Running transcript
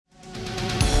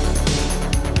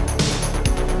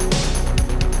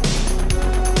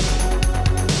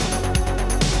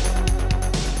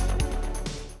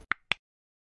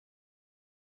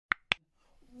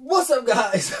What's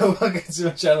up, guys? Welcome to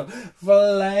my channel,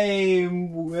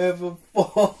 Flame Weather 4.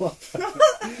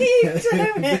 What are you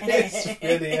doing?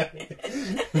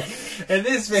 In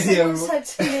this video, someone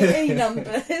said to me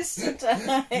numbers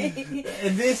today.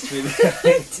 In this video,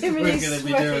 we're Really going to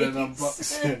be doing an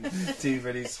unboxing. Too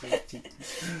really sweet.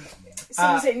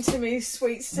 Someone's eating too many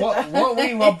sweets today. What were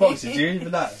you unboxing? Do you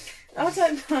even know? I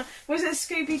don't know. Was it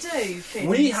Scooby-Doo things?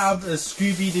 We have the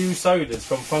Scooby-Doo sodas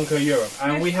from Funko Europe,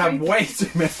 and we have way too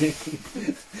many.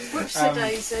 Whoops a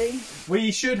daisy.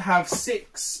 We should have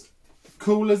 6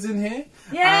 coolers in here.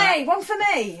 Yay! One for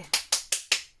me.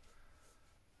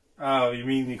 Oh, you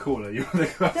mean the cooler? You want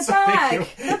to go The bag.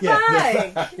 The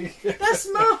bag. That's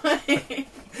mine.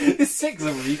 There's 6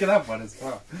 of them. You can have one as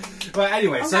well. Right,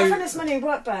 anyway, I'm so going to find this money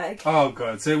work bag. oh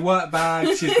god, so work bag.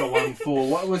 She's got one for.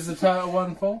 What was the turtle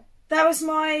one for? That was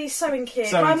my sewing kit.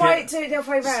 Sewing I might kit. do it the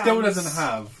other way round. Still doesn't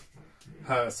have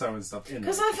her sewing stuff in it.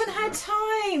 Because I haven't had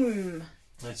time.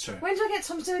 That's true. When do I get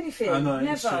time to do anything? I know.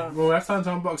 It's true. Never. Well, we have time to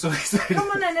unbox all these. Come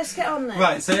on then, let's get on then.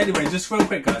 Right, so anyway, just real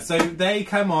quick, guys. So they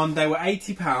came on, they were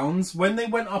 £80. When they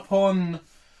went up on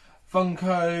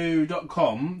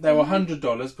Funko.com, they were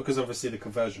 $100 because obviously the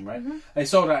conversion rate. They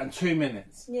sold out in 2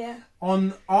 minutes. Yeah.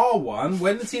 On our one,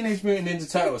 when the Teenage Mutant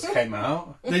Ninja Turtles came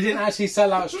out, they didn't actually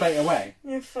sell out straight away.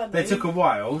 You're funny. They took a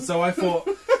while, so I thought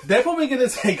they're probably going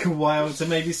to take a while to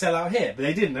maybe sell out here, but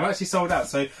they didn't. They actually sold out.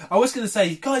 So I was going to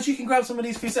say, guys, you can grab some of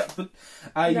these for yourself, but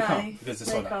you can't because they're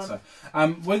sold out. So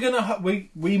we're gonna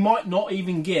we might not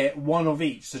even get one of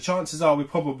each. So chances are we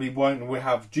probably won't. We'll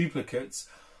have duplicates,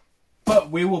 but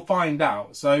we will find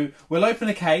out. So we'll open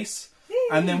a case,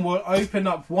 and then we'll open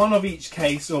up one of each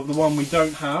case of the one we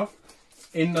don't have,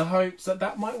 in the hopes that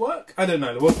that might work. I don't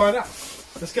know. We'll find out.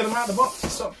 Let's get them out of the box.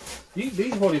 Stop.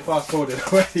 These already fast forwarded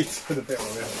already to the bit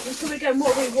where we are. Let's go again.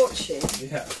 What are we watching?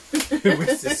 Yeah. Who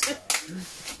is this guy?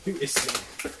 Who is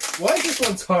this? Why is this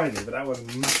one tiny but that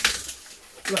one's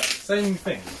massive? Look, same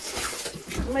things.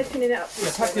 I'm opening it up.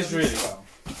 Yeah, packaged really well.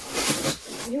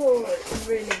 You're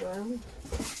really well.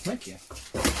 Thank you.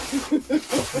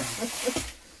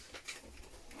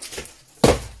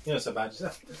 You're not so bad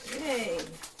yourself. Yay.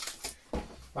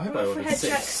 I hope What I if we ordered had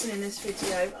 6. Jackson in this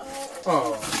video?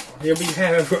 Oh, he'll be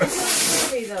hair.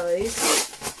 Sorry, those.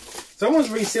 Someone's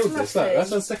resealed this. Look, Lovely. that's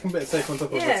the second bit of tape on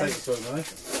top of the tape. So nice.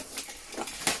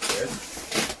 Good.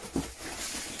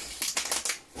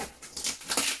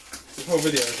 This whole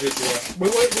video is really we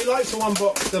like to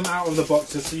unbox them out of the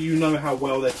boxes so you know how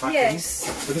well they're packing. Yes.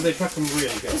 Because they pack them really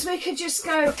good. Because we could just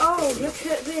go, oh, look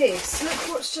at this. Look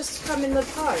what's just come in the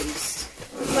post.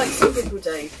 Like some people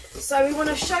do. So we want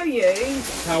to show you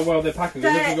How well they're packing.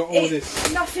 Look, that you've got all this.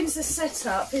 nothing's a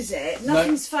setup, is it?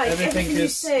 Nothing's fake. Everything you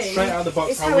is see straight out of the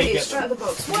box. is How how we it is, get straight out them. of the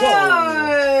box. Whoa.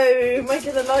 Whoa!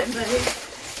 Making the light move.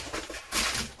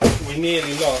 We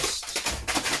nearly lost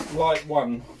light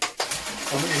 1 in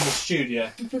the studio.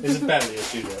 This is barely a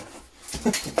studio.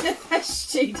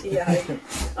 Studio.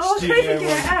 Oh, I Studio can't even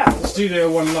get it out. Studio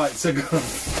 1 lights are gone.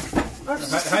 I'll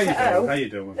just How you take it doing? out. How you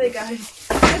doing? There you go.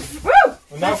 Woo!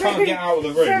 We now can't get out of the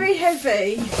room. Very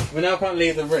heavy. We now can't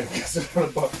leave the room because of the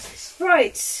boxes.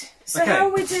 Right. So Okay. how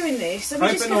are we doing this? Are we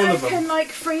just Open going all to of them. open like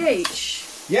 3 each?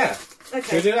 Yeah. Okay.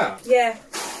 Can we do that? Yeah.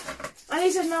 I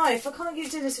need a knife. I can't do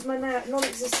this with my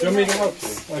non-existent Do you want me to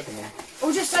nails. help you? Open them.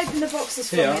 Or just open the boxes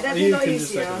for Here, me. That'd be a you lot can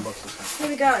just easier. open the boxes. Here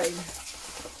we go.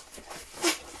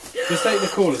 Just take the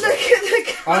coolers Look out. at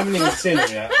the I haven't even seen it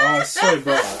yet. Oh, it's so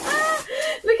bright.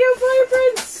 Look how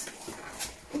vibrant!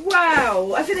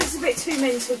 Wow, I think this is a bit too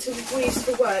mental to use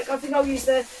for work. I think I'll use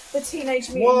the Teenage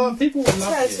Mutant Well, people would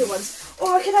love Turtle you. ones.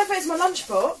 Or I can have it as my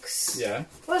lunchbox. Yeah.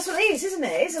 Well, that's what it is, isn't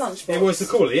it? It's a lunchbox. It was the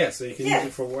cooler, yeah, so you can Yeah, use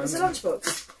it for whatever. it's a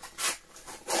lunchbox.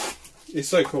 It's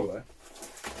so cool, though.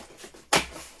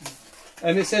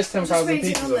 And it says Just 10,000 read it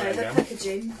pieces on on there, it the again.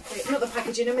 packaging. Wait, not the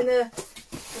packaging, I mean the...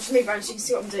 Just move around so you can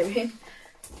see what I'm doing.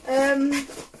 Oh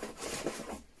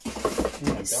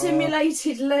my God.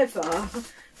 Simulated leather.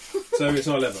 So it's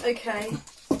not leather. Okay.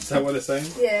 Is that what they're saying?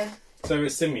 Yeah. So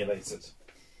it's simulated.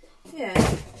 Yeah.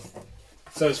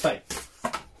 So it's fake.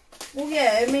 Well,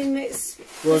 yeah, I mean, it's...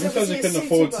 Well, it's because you obviously couldn't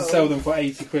afford to suitable. sell them for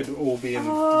 80 quid all being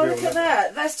Oh, real look leather. at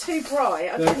that. That's too bright.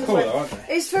 I They're couldn't cool wait. though, aren't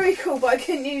they? It's very cool, but I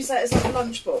couldn't use that as like a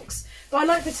lunchbox. But I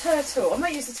like the turtle. I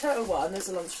might use the turtle one as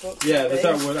a lunchbox. Yeah, maybe. the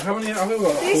turtle one. How many? I think we've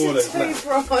got 4 These of those are left. too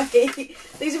bright.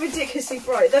 These are ridiculously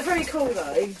bright. They're very cool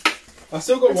though. I've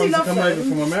still got I do ones to love come them. over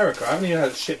from America. I haven't even had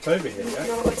it shipped over here yet.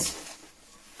 Right.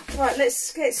 Right,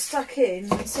 let's get stuck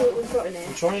in and see what we've got in here.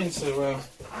 I'm trying to...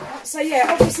 So yeah,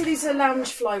 obviously these are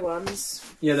Loungefly ones.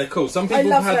 Yeah, they're cool. Some I people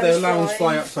love have their Loungefly.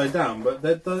 Loungefly upside down, but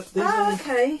these Oh, are,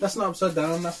 okay. that's not upside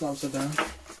down, that's not upside down.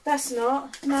 That's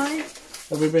not. No.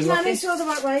 Have we been lucky? No, it's all the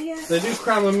right way, yeah. They do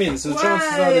crown them in, so the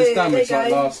chances are there's damage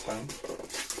like last time.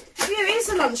 Yeah, it is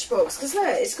a lunchbox, because look,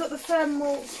 it's got the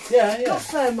thermal... Yeah, yeah. Not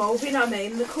thermal, but you know what I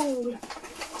mean, the cool...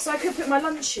 So I could put my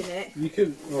lunch in it. You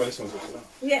could... Oh, this one's upside down.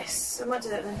 Yes, I might do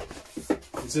that then.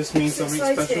 Does this mean something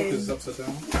special because it's upside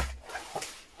down?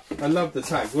 I love the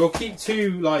tag. We'll keep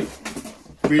 2, like,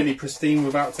 really pristine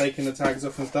without taking the tags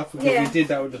off and stuff, because we did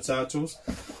that with the turtles.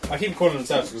 I keep calling them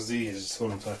turtles because it's easier to call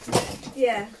them turtles.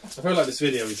 Yeah. I feel like this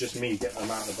video is just me getting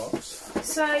them out of the box.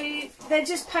 So, they're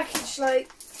just packaged,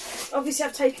 like... Obviously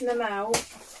I've taken them out,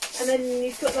 and then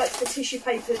you've got like the tissue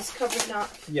papers covering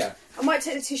up. Yeah. I might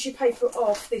take the tissue paper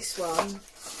off this one.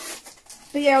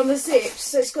 But yeah, on the zips,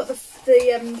 so it's got the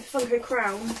Funko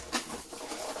crown.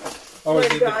 Oh, is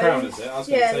it the crown, is it? I was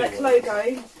yeah, like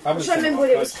logo. I'm trying to remember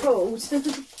what it was called.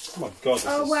 Oh my god.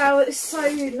 Oh wow, it's so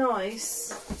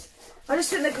nice. I just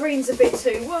think the green's a bit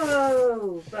too,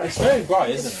 whoa. But it's very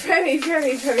bright, isn't it? It's very,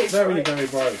 very, very bright. Very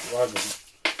bright.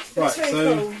 Right,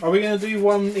 so cool. are we going to do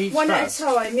one each One bag? at a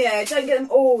time, yeah. Don't get them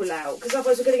all out, because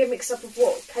otherwise we're going to get mixed up with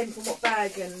what came from what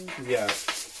bag and... Yeah.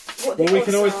 What the well, we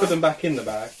can always are. put them back in the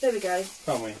bag. There we go.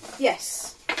 Can't we?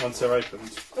 Yes. Once they're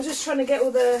opened. I'm just trying to get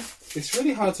all the... It's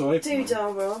really hard to open.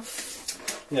 Doodah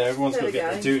off. Yeah, everyone's got to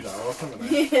get the doodah off, haven't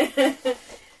they? Yeah.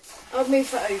 I'll move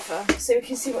that over so we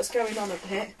can see what's going on a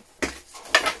bit.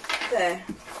 There.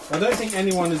 I don't think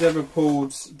anyone has ever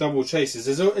pulled double chases.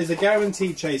 There's a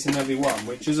guaranteed chase in every one,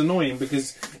 which is annoying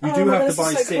because you do have to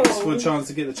buy 6 for a chance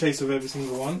to get the chase of every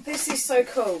single one. This is so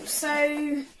cool.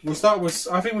 So we'll start with.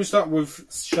 I think we'll start with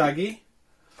Shaggy.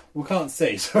 We can't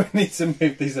see, so we need to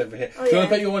move these over here. Oh, do you want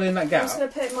to put your one in that gap? I'm just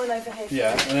going to put mine over here.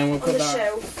 Yeah, and then we'll put that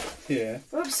shelf. Here.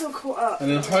 Oops, all caught up.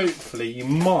 And then hopefully you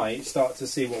might start to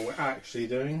see what we're actually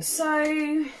doing. So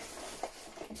in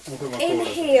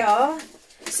here.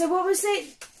 So what was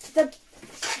it?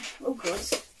 Oh god.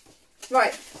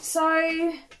 Right,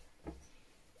 so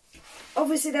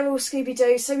obviously they're all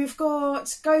Scooby-Doo. So we've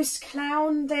got Ghost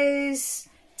Clown, there's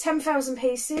 10,000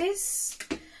 pieces.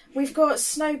 We've got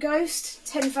Snow Ghost,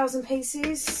 10,000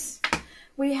 pieces.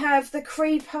 We have the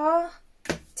Creeper,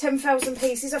 10,000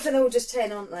 pieces. I think they're all just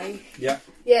 10, aren't they? Yeah.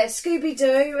 Yeah,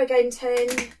 Scooby-Doo, again 10.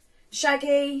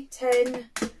 Shaggy, 10.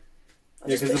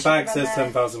 Yeah, because the bag says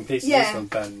 10,000 pieces. Yeah. This one's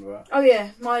 10. But... Oh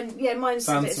yeah, mine's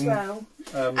a bit as well.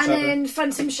 And then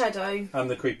Phantom Shadow. And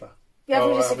the Creeper. Yeah, I've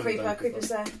already said Creeper. Creeper's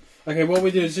there. Okay, what we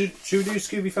do is, should we do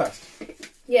Scooby first?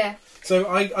 Yeah.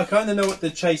 So I kind of know what the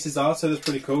chases are, so that's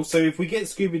pretty cool. So if we get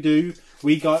Scooby-Doo,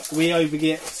 we either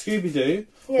get Scooby-Doo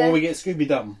or we get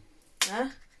Scooby-Dum. Huh?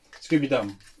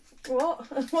 Scooby-Dum. What?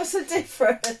 What's the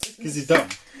difference? Because he's dumb.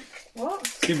 What?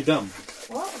 Scooby-Dum.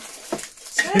 What?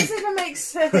 That doesn't even make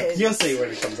sense. You'll see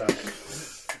when it comes out.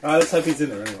 Let's hope he's in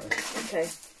there anyway. Okay.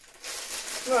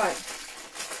 Right.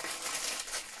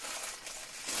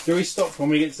 Do we stop when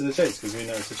we get to the chase? Because we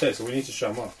know it's a chase, so we need to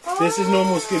show them off. Oh, this is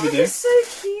normal Scooby-Doo. It's so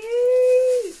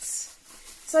cute.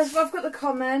 So I've got the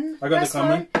common. I got the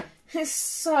common. It's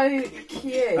so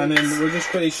cute. And then we'll just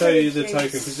quickly show you the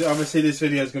token, because obviously this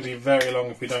video is going to be very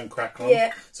long if we don't crack on.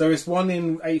 Yeah. So it's 1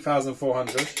 in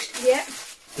 8,400. Yeah.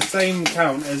 The same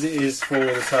count as it is for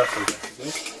the turtle,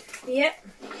 basically. Yeah.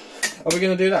 Are we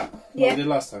going to do that? Yeah. Like we did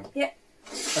last time? Yeah.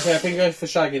 Okay, I think go for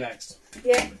Shaggy next.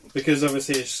 Yeah. Because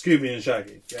obviously it's Scooby and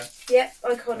Shaggy, yeah? Yeah,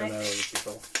 iconic. And they're obviously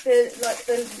cool.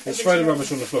 Let's throw the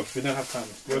rubbish on the floor because we don't have time.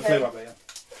 We'll clear up there.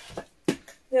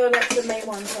 They're like the main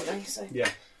ones, aren't they? So. Yeah.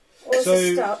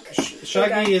 So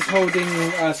Shaggy is holding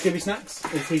Scooby snacks.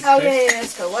 If he's yeah,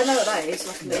 that's cool. I know what that is,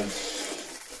 luckily.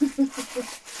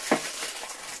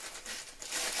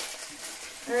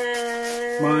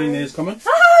 Yeah. Mine is common.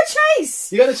 Oh,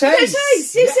 Chase! You got a chase!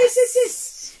 You got a chase! Yes.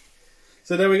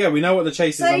 So there we go. We know what the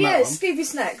chase is on that one. Scooby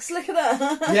snacks. Look at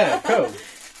that. Yeah, cool.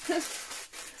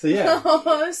 So yeah.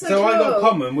 Oh, so cool. I got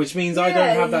common, which means I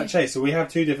don't have that chase. So we have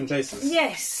 2 different chases.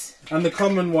 Yes. And the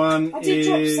common one I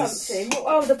did drop something.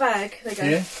 Oh, the bag. There you go.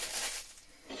 Yeah.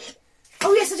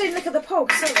 Oh yes, I didn't look at the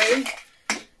pog. Sorry.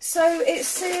 So it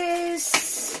says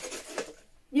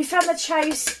you found the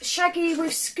chase. Shaggy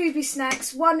with Scooby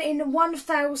snacks. 1 in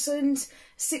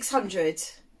 1,600.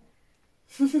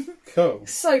 Cool.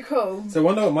 So cool. So I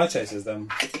wonder what my chase is then.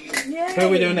 Yeah. Who are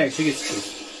we doing next? You get to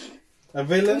choose. A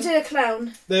villain? We do a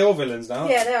clown. They're all villains now.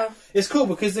 Yeah, they are. It's cool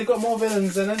because they've got more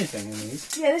villains than anything in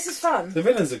these. Yeah, this is fun. The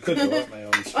villains are good, aren't they?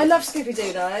 I love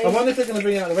Scooby-Doo though. I wonder if they're going to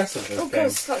bring out the rest of them. Oh god,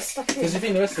 it's like stuck in. Because you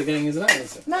think the rest of the gang isn't out,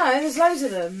 is it? No, there's loads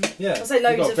of them. Yeah. I say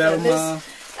loads of them. Velma,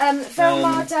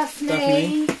 Velma,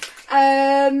 Daphne.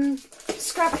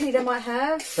 Scrappy they might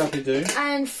have. Scrappy-Doo.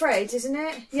 And Fred, isn't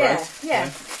it? Fred, Yeah.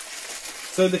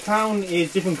 So the clown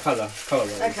is different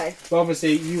colourways. Okay. But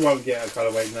obviously you won't get a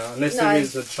colourway now unless there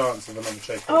is a chance of another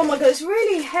shape. Oh my god, it's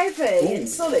really heavy and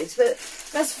solid, but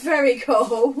that's very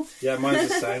cool. Yeah, mine's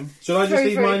the same. Should I just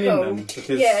leave mine in then?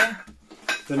 Because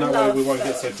then that way we won't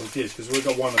get so confused because we've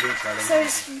got one of each item.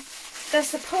 So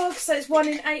that's the Pog, so it's 1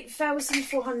 in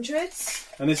 8,400.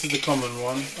 And this is the common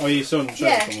one. Oh, you saw them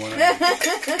check them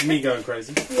one. Me going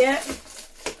crazy. Yeah.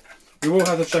 We will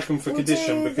have to check them for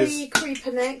condition because the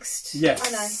Creeper next. Yes.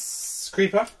 I know.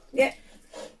 Creeper? Yeah.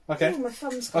 Okay. Oh, my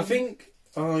thumb's gone. I think.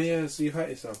 Oh yeah, so you hurt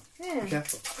yourself. Yeah. Be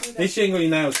careful. At least you ain't got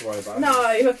your nails to worry about.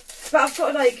 No, but I've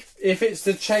got like. If it's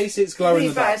the chase, it's glow in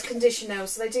the dark. Really bad condition now,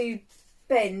 so they do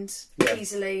bend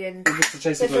easily and if it's the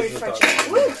chase, they're very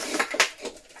fragile. Woo!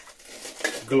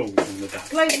 Glows in the dark.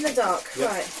 Glows in the dark,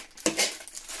 right.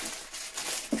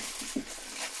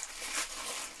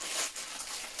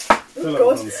 Oh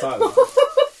god.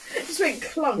 Just went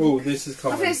clunk. Oh, this is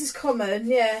common. I think this is common,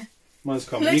 yeah. Mine's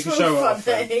common. You can show it off.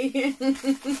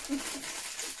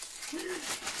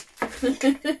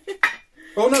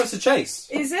 Oh no, it's a chase.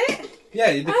 Is it?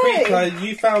 Yeah, the creeper,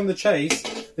 you found the chase,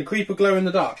 the creeper glow in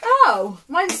the dark. Oh,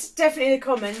 mine's definitely the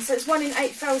common, so it's 1 in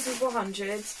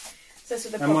 8,400. So that's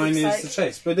what the and mine is the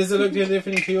chase. But does it look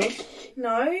different to yours?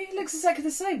 No, it looks exactly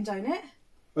the same, don't it?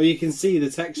 Well, you can see the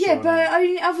texture. Yeah, but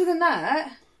only other than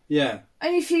that. Yeah.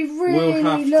 Only if you really we'll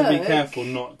have look. to be careful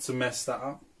not to mess that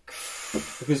up.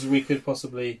 Because we could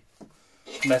possibly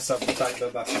mess up the fact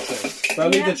that that's a chase. But I'll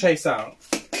leave the chase out.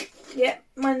 Yeah,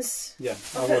 mine's... Yeah,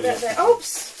 I'll put that there.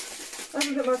 Oops! I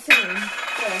haven't put my thing in.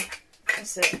 There.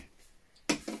 That's it.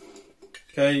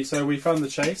 Okay, so we found the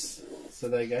chase. So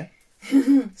there you go.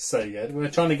 So good. We're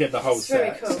trying to get the whole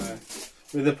set. Very cool. So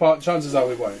with the part, chances are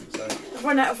we won't. So I've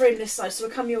run out of room this side, so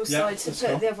we'll come your side to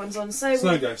put the other ones on. So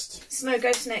Snow Ghost. Snow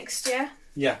Ghost next, yeah?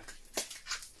 Yeah.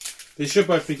 These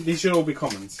should all be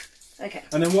commons. Okay.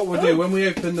 And then what we'll do when we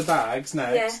open the bags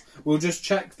next, we'll just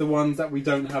check the ones that we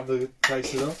don't have the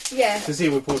traces of. Yeah. To see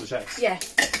if we pull the chase. Yeah.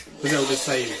 Because it'll just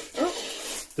save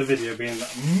the video being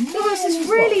that. Oh, this is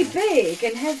really big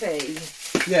and heavy.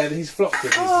 Yeah, he's flopped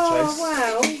with the chase. Oh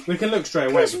wow. We can look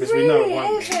straight away because really we know it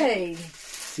won't heavy. Be.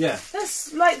 Yeah.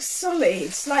 That's like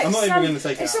solid. Like I'm not even going to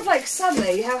take it It's out. sort of like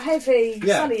Sully, how heavy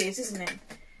Sully is, isn't it?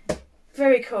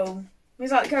 Very cool.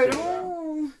 He's like going,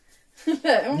 oh.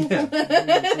 Yeah.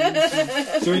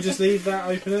 Should we just leave that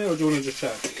open or do you want to just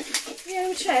check? Yeah,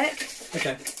 we'll check.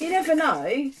 Okay. You never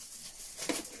know,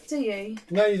 do you?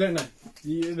 No, you don't know.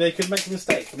 They could make a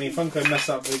mistake. I mean, Funko mess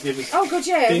up. They give us god,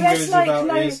 yeah. fingers Like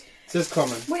without ears. It's just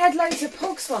common. We had loads of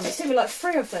Pogs ones, didn't we? Like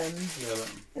 3 of them. Yeah,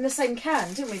 in the same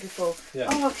can, didn't we, before? Yeah.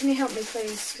 Oh, can you help me,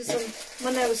 please? Because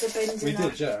my nails are bending. We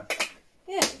did, yeah.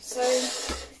 Yeah, so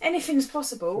anything's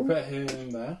possible. We'll put him in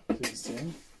there.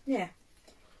 Yeah.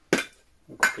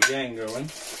 We'll put the gang going.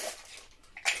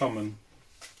 Common.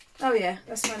 Oh yeah,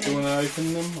 that's fine. Do you want to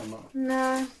open them or not?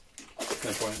 No.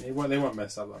 No point. They won't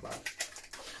mess up like that.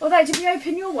 Although, did we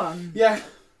open your one? Yeah.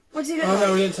 What did he look like?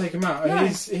 No, we didn't take him out. No.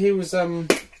 He was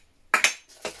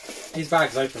his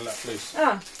bag's open, left loose.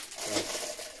 Ah.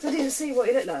 So. I didn't see what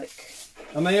he looked like.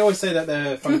 And they always say that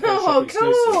they're Funko shop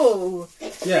exclusive. Oh, cool!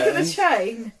 Yeah. Look at the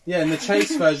chain. Yeah, and the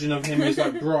chase version of him is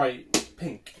like bright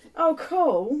pink. Oh,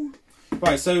 cool.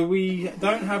 Right, so we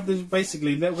don't have the...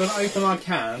 Basically, we're going to open our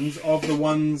cans of the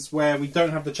ones where we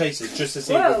don't have the chases, just to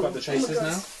see if we've got the chases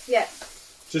now. Yeah.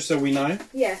 Just so we know.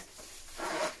 Yeah.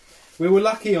 We were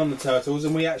lucky on the turtles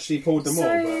and we actually pulled them all,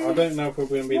 but I don't know if we're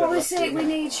going to be that lucky. What was it we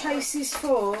need chases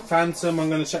for? Phantom, I'm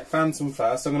going to check Phantom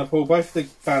first. I'm going to pull both the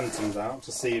Phantoms out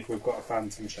to see if we've got a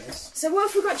Phantom chase. So what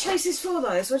have we got chases for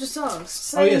though? So I just asked.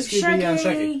 So oh yeah, Scooby and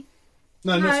Shaggy.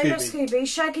 No, not Scooby.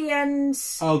 Shaggy and...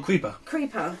 Oh, Creeper.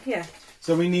 Creeper, yeah.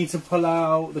 So we need to pull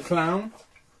out the Clown.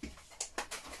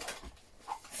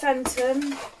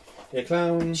 Phantom. Yeah,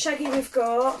 Clown. Shaggy we've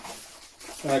got.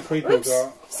 Creeper we've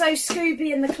got. So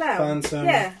Scooby and the Clown. Phantom.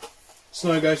 Yeah.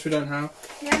 Snow Ghost we don't have.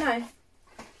 Yeah, no.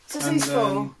 So it's these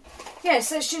 4. Yeah,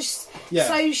 so it's just... Yeah.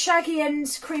 So Shaggy and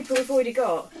Creeper we've already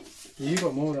got. You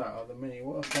got more of that out than me.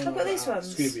 What I've got these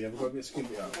ones. Scooby, I've got to get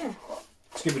Scooby out. Yeah.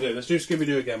 Scooby-Doo. Let's do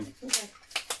Scooby-Doo again. Okay.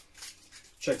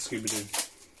 Check Scooby-Doo.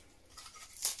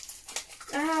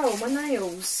 Ow, my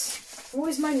nails. I'm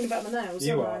always moaning about my nails,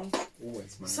 you aren't are. I?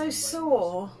 Always moaning. So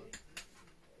sore.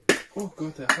 Oh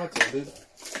god, they're hard to do.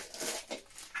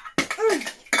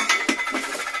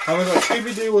 Have I got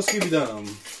Scooby-Doo or Scooby-Dum?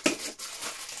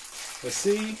 Let's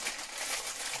see.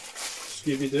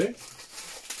 Scooby-Doo.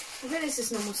 I think this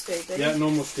is normal Scooby. Yeah,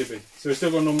 normal Scooby. So we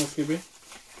still got normal Scooby?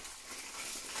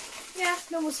 Yeah,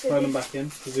 normal Scooby. Put them back in,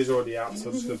 because he's already out, so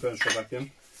I'm just going to put them straight back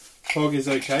in. Pog is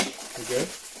okay. We're good.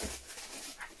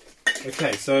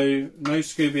 Okay, so no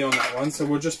Scooby on that one, so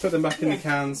we'll just put them back in the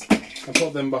cans and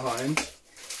put them behind.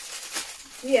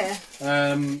 Yeah.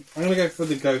 I'm going to go for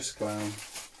the Ghost Clown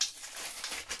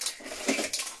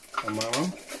on my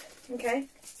one. Okay.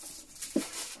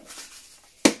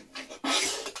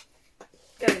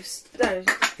 Ghost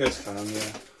Clown,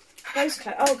 yeah. Ghost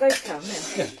Clown, oh, Ghost Clown,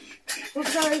 yeah. Well,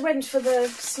 because I went for the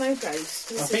Snow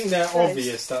Ghost. I think they're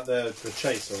obvious that they're the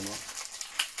chase or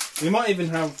not. We might even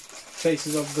have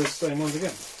chases of the same ones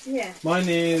again. Yeah. Mine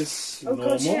is normal.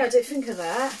 God, yeah, I didn't think of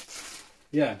that.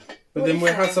 Yeah, but then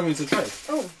we'll have something to trade.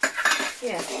 Oh,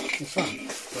 yeah. It's fine.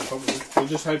 No problem. We're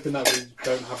just hoping that we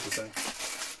don't have the same.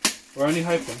 We're only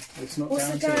hoping. It's not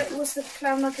guaranteed. What's the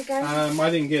clown like again? I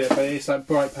didn't get it, but it's like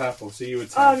bright purple, so you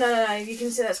would say. Oh, no, you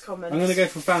can see that's common. I'm going to go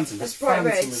for Phantom, because bright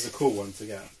Phantom red. is a cool one to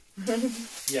get.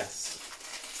 Yes.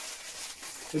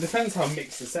 It depends how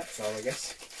mixed the sets are, I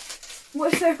guess.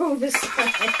 What if they're all the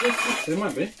same? They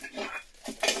might be.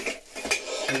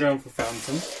 I'm going for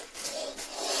Phantom.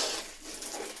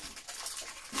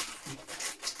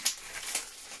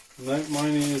 No,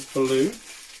 mine is blue.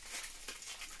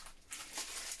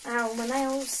 Ow, my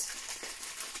nails.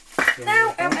 Ow,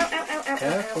 ow, ow, ow, ow, ow, ow,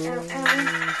 Careful. ow, ow,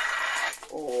 ow.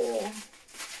 Oh.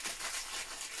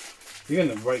 You're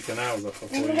going to break your nails off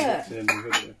before you get to the end of the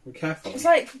video. Be careful. It's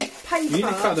like paper. You need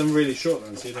to cut them really short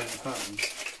then, so you don't cut them.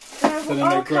 They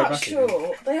are cut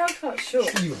short. They are cut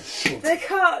short. You are short. They're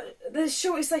cut the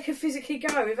shortest they can physically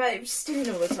go without it stinging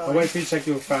all the time. I'll wait for you to check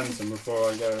your Phantom before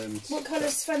I go and... What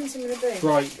colour's Phantom going to be?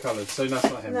 Bright coloured, so that's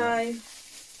not him. No.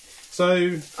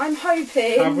 So... I'm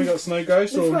hoping... Have we got Snow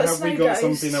Ghost, or have we got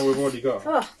something that we've already got?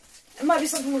 Oh, it might be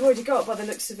something we've already got by the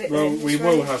looks of it. Well, we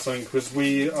will have something, because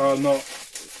we are not...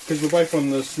 Because we're both on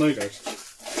the Snow Ghost.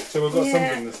 So we've got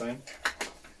something the same.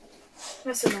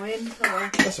 That's annoying. Oh well.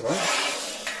 That's alright.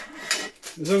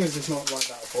 As long as it's not like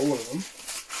that for all of them.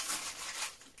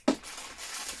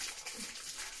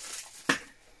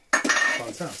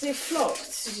 Can't tell. Is it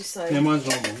flocked, did you say? Yeah, mine's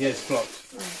normal. Yeah, it's flocked.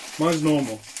 Oh. Mine's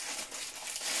normal.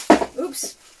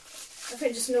 Oops. I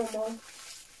think just normal.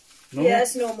 Normal? Yeah,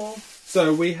 it's normal.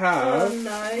 So we have oh,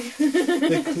 no.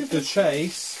 the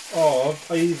chase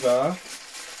of either...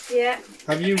 Yeah.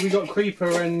 We got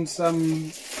Creeper and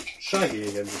Shaggy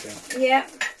again, do you think? Yeah.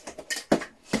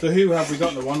 So who have we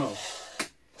got the one of?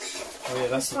 Oh yeah,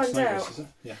 that's Let's find out. Is it?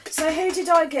 Yeah. So who did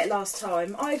I get last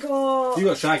time? I got... You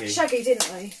got Shaggy. Shaggy,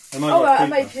 didn't I? And I got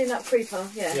Creeper. I'm opening up Creeper,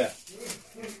 yeah. Yeah.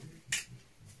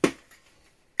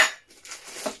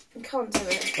 I can't do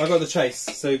it. I got the chase,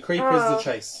 so Creeper's the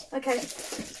chase. Okay.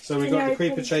 So we got the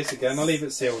Creeper chase again. I'll leave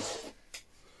it sealed.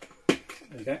 There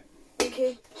you go. Thank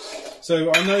you.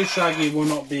 So I know Shaggy will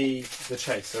not be the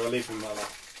chase, so I'll leave him like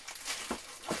that.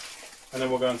 And then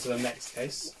we'll go on to the next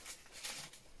case.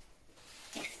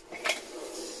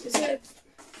 Is it?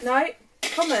 No?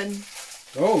 Common.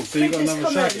 Oh, so you got another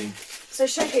common. Shaggy. So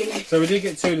Shaggy. So we did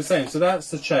get two of the same. So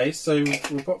that's the chase. So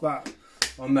we'll put that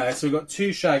on there. So we've got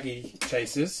two Shaggy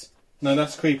chases. No,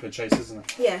 that's Creeper chase, isn't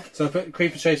it? Yeah. So I put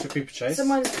Creeper chase for Creeper chase. So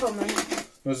mine's common.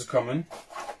 Yours is common.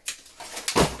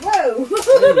 Whoa!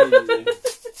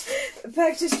 The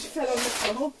bag just fell on the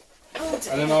floor. Oh,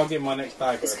 dear. And then I'll get my next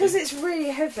bag ready. It's because it's really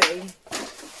heavy.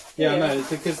 Yeah, no, it's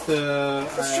because the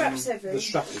strap's heavy. The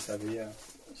strap is heavy, yeah.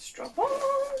 Strap on.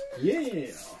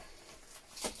 Yeah.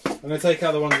 I'm going to take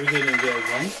out the ones we didn't get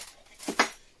again.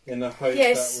 In the hope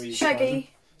that we... Shaggy.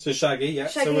 So Shaggy, yeah.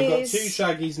 So we've got two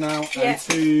Shaggies now and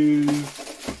two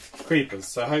Creepers.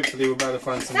 So hopefully we'll be able to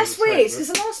find some. That's weird, because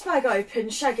the last bag I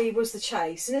opened, Shaggy was the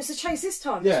chase. And it was the chase this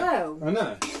time as well. I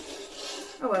know.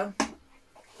 Oh well.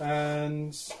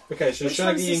 And... Okay, so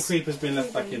Shaggy and Creeper's been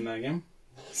left back in there again.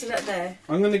 So that there.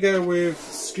 I'm going to go with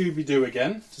Scooby-Doo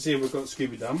again, to see if we've got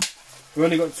Scooby-Doo. We've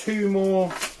only got two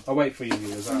more... I'll wait for you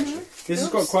viewers, actually. This has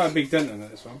got quite a big dent in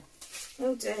it, this one.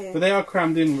 Oh dear. But they are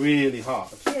crammed in really hard.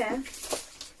 Yeah.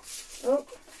 Oh.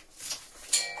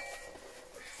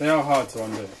 They are hard to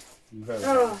undo. Very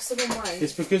hard. It's the wrong way.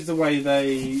 It's because the way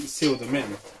they sealed them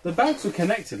in. The bags were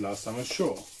connected last time, I'm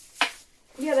sure.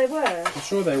 Yeah, they were. I'm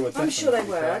sure they were. I'm sure they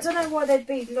were. I don't know why they'd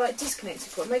be like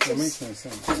disconnected. It makes no sense.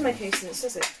 Doesn't make any sense,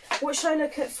 does it? What should I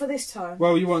look at for this time?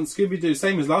 Well, you want Scooby-Doo,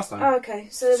 same as last time. Oh, okay.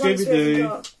 So the ones we haven't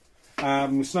got.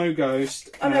 Snow Ghost.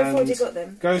 Oh no, I've already got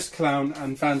them. Ghost Clown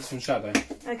and Phantom Shadow.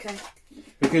 Okay.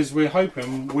 Because we're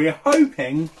hoping we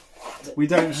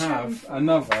don't have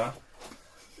another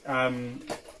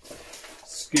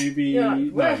Scooby. Yeah,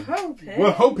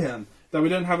 we're hoping that we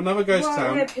don't have another Ghost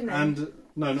Clown and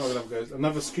no, not another Ghost,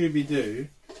 another Scooby-Doo.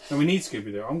 No, we need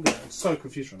Scooby-Doo. I'm so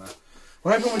confused right now.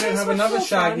 We're hoping we don't have another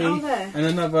Shaggy and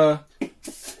another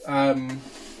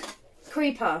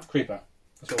Creeper. Creeper.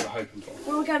 That's what we're hoping for.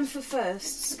 What are we going for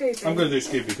first? Scooby? I'm going to do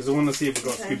Scooby because I want to see if we've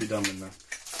got Scooby Dum in there.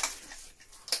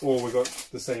 Or we've got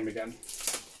the same again.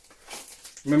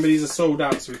 Remember, these are sold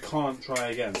out, so we can't try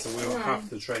again. So we'll have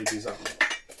to trade these up.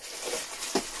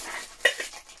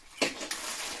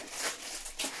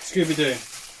 Scooby-Doo.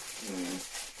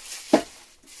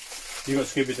 You got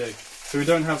Scooby-Doo. So we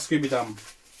don't have Scooby-Dum.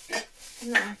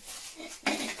 No.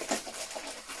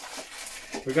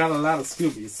 We got a lot of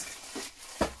Scoobies.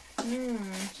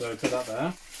 So put that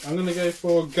there. I'm going to go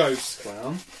for Ghost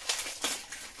Clown.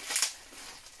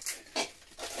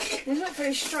 They're not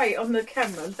very straight on the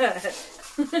camera, look.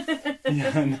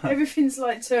 Yeah, I know. Everything's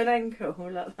like to an ankle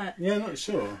like that. Yeah, not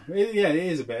sure. Yeah, it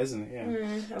is a bit, isn't it?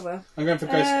 Yeah. Oh well. I'm going for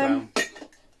Ghost Clown.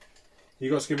 You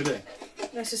got Scooby-Doo?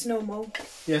 That's just normal.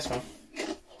 Yes, ma'am.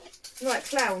 Right,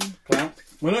 Clown. Clown.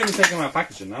 We're not even taking them out of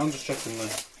packaging now. I'm just checking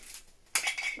the...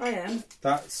 I am.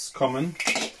 That's common.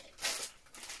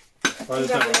 I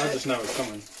just know it's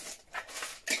common.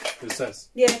 It says.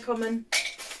 Yeah, common.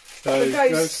 So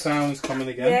Ghost Clown's common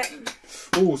again. Yeah.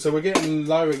 Oh, so we're getting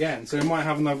low again. So we might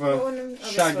have another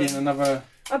Shaggy and another...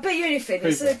 I bet you anything. Creeper.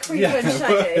 It's a Creeper and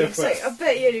Shaggy. So I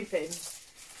bet you anything.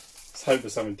 Let's hope for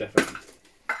something different.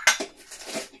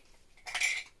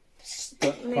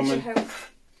 Common.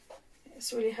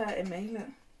 It's really hurting me,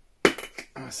 look.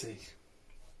 I see.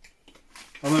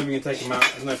 I'm not even going to take them out.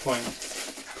 There's no point.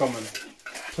 Common.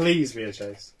 Please be a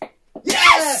Chase.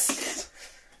 Yes!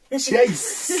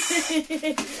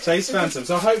 Chase! Chase Phantom.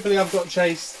 So hopefully I've got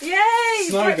Chase. Yay!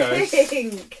 Snow Bright Ghost.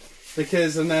 pink.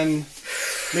 Because, and then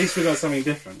at least we got something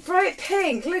different. Bright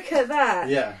pink. Look at that.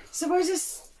 Yeah. So where's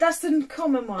this? That's the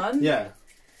common one. Yeah.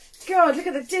 God, look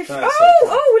at the difference.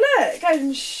 Oh, look.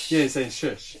 Going shh. Yeah, it's saying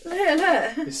shush.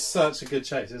 Look. It's such a good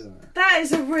chase, isn't it? That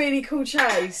is a really cool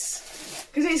chase.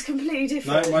 Because it's completely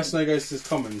different. No, my Snow Ghost is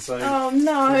common, so... Oh,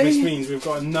 no. Which means we've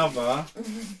got another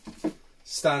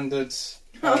standard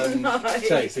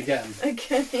chase again.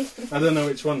 Okay. I don't know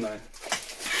which one, though.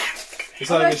 It's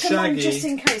I'll either open Shaggy one just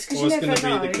in case, because or you it's never going to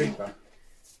know. be the Creeper.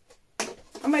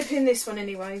 I'm opening this one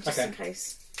anyway, just Okay. in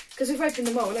case. Because we've opened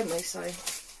them all, haven't we, so...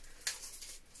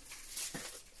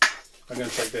 I'm going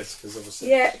to check this, because obviously...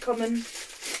 Yeah, common.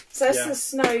 So that's the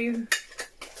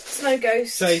Snow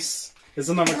Ghost. Chase. There's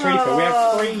another Creeper. We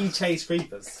have 3 Chase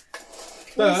Creepers.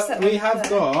 But we have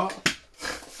got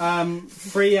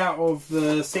 3 out of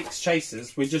the 6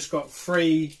 Chasers. We just got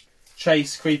 3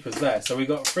 Chase Creepers there. So we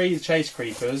got 3 Chase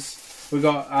Creepers. We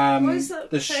got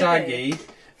the Shaggy.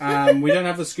 We don't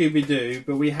have the Scooby-Doo,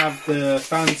 but we have the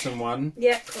Phantom one.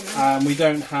 Yeah, common. We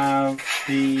don't have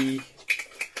the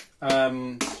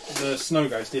Snow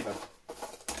Ghost either.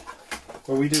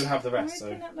 Well, we do have the rest.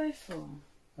 What are you putting that there for?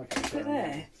 Okay, Put it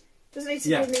there. Doesn't need to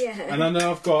yeah. be in the air. And I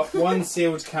know I've got 1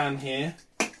 sealed can here,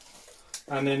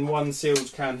 and then 1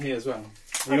 sealed can here as well.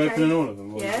 Are you opening all of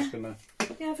them? Or Yeah. Are you just gonna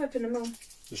Yeah, I've opened them all.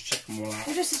 just check them all out?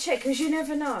 Well, just to check, because you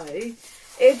never know.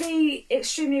 It'd be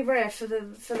extremely rare for the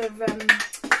Funko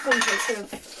to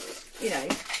have, you know.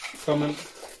 Common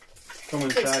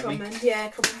It's Shaggy. common. Yeah,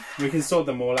 common. We can sort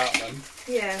them all out then.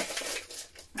 Yeah.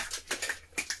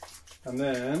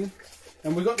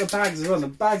 And we got the bags as well. The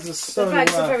bags are so The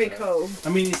bags are worth very it. cool. I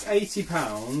mean, it's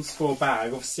 £80 for a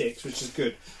bag of 6, which is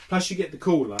good. Plus, you get the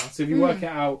cooler. So if you work it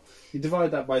out, you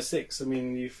divide that by 6. I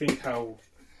mean, you think how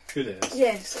good it is.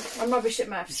 Yes, I'm rubbish at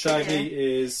maths. Shaggy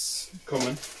is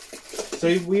common.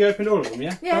 So we opened all of them,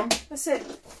 yeah? Yeah, Tom? that's it.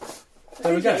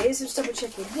 There we go. It is. I'm just double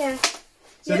checking. Yeah.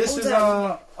 So this is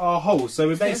our haul. So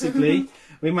we basically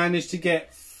we managed to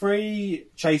get 3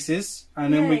 chases,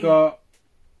 and then we got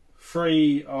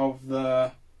 3 of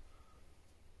the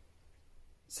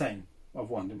same of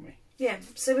 1, didn't we? Yeah.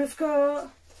 So we've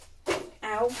got.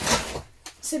 Ow.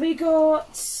 So we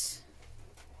got.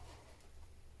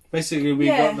 Basically, we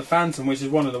got the Phantom, which is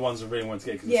one of the ones I really wanted to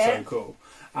get because it's so cool.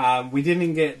 We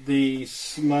didn't get the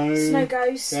Snow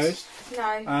Ghost.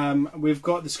 No. We've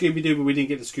got the Scooby-Doo, but we didn't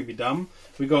get the Scooby-Dum.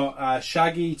 We got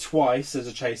Shaggy twice as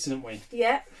a chase, didn't we?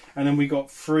 Yeah. And then we got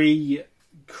 3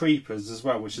 Creepers as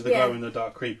well, which are the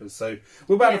glow-in-the-dark Creepers. So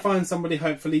we're about to find somebody,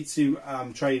 hopefully, to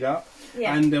trade up.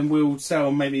 Yeah. And then we'll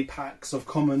sell maybe packs of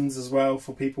commons as well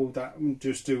for people that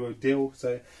just do a deal.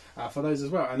 So for those as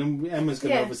well. And then Emma's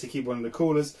going to obviously keep one of the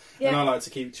coolers. Yeah. And I like to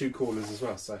keep 2 coolers as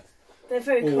well. So they're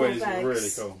very cool always bags. Really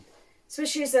cool.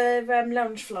 Especially as a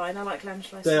lounge fly, and I like lounge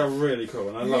flies. They are really cool,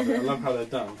 and I love it. I love how they're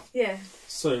done. Yeah.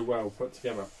 So well put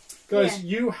together. Guys,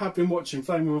 you have been watching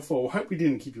Flame River 4. We hope we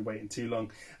didn't keep you waiting too long.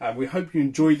 We hope you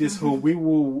enjoyed this haul. We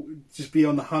will just be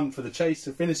on the hunt for the chase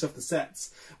to finish off the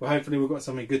sets. Well, hopefully we've got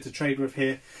something good to trade with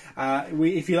here.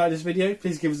 If you like this video,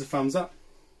 please give us a thumbs up.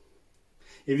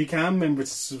 If you can, remember to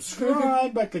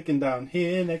subscribe by clicking down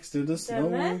here next to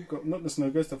the not the snow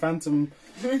ghost, the phantom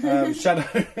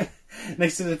shadow.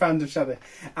 Next to the phantom shadow.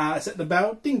 Set the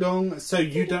bell, ding dong, so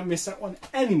you don't miss out on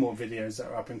any more videos that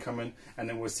are up and coming. And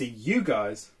then we'll see you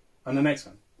guys on the next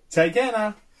one. Take care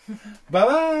now. Bye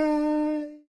bye.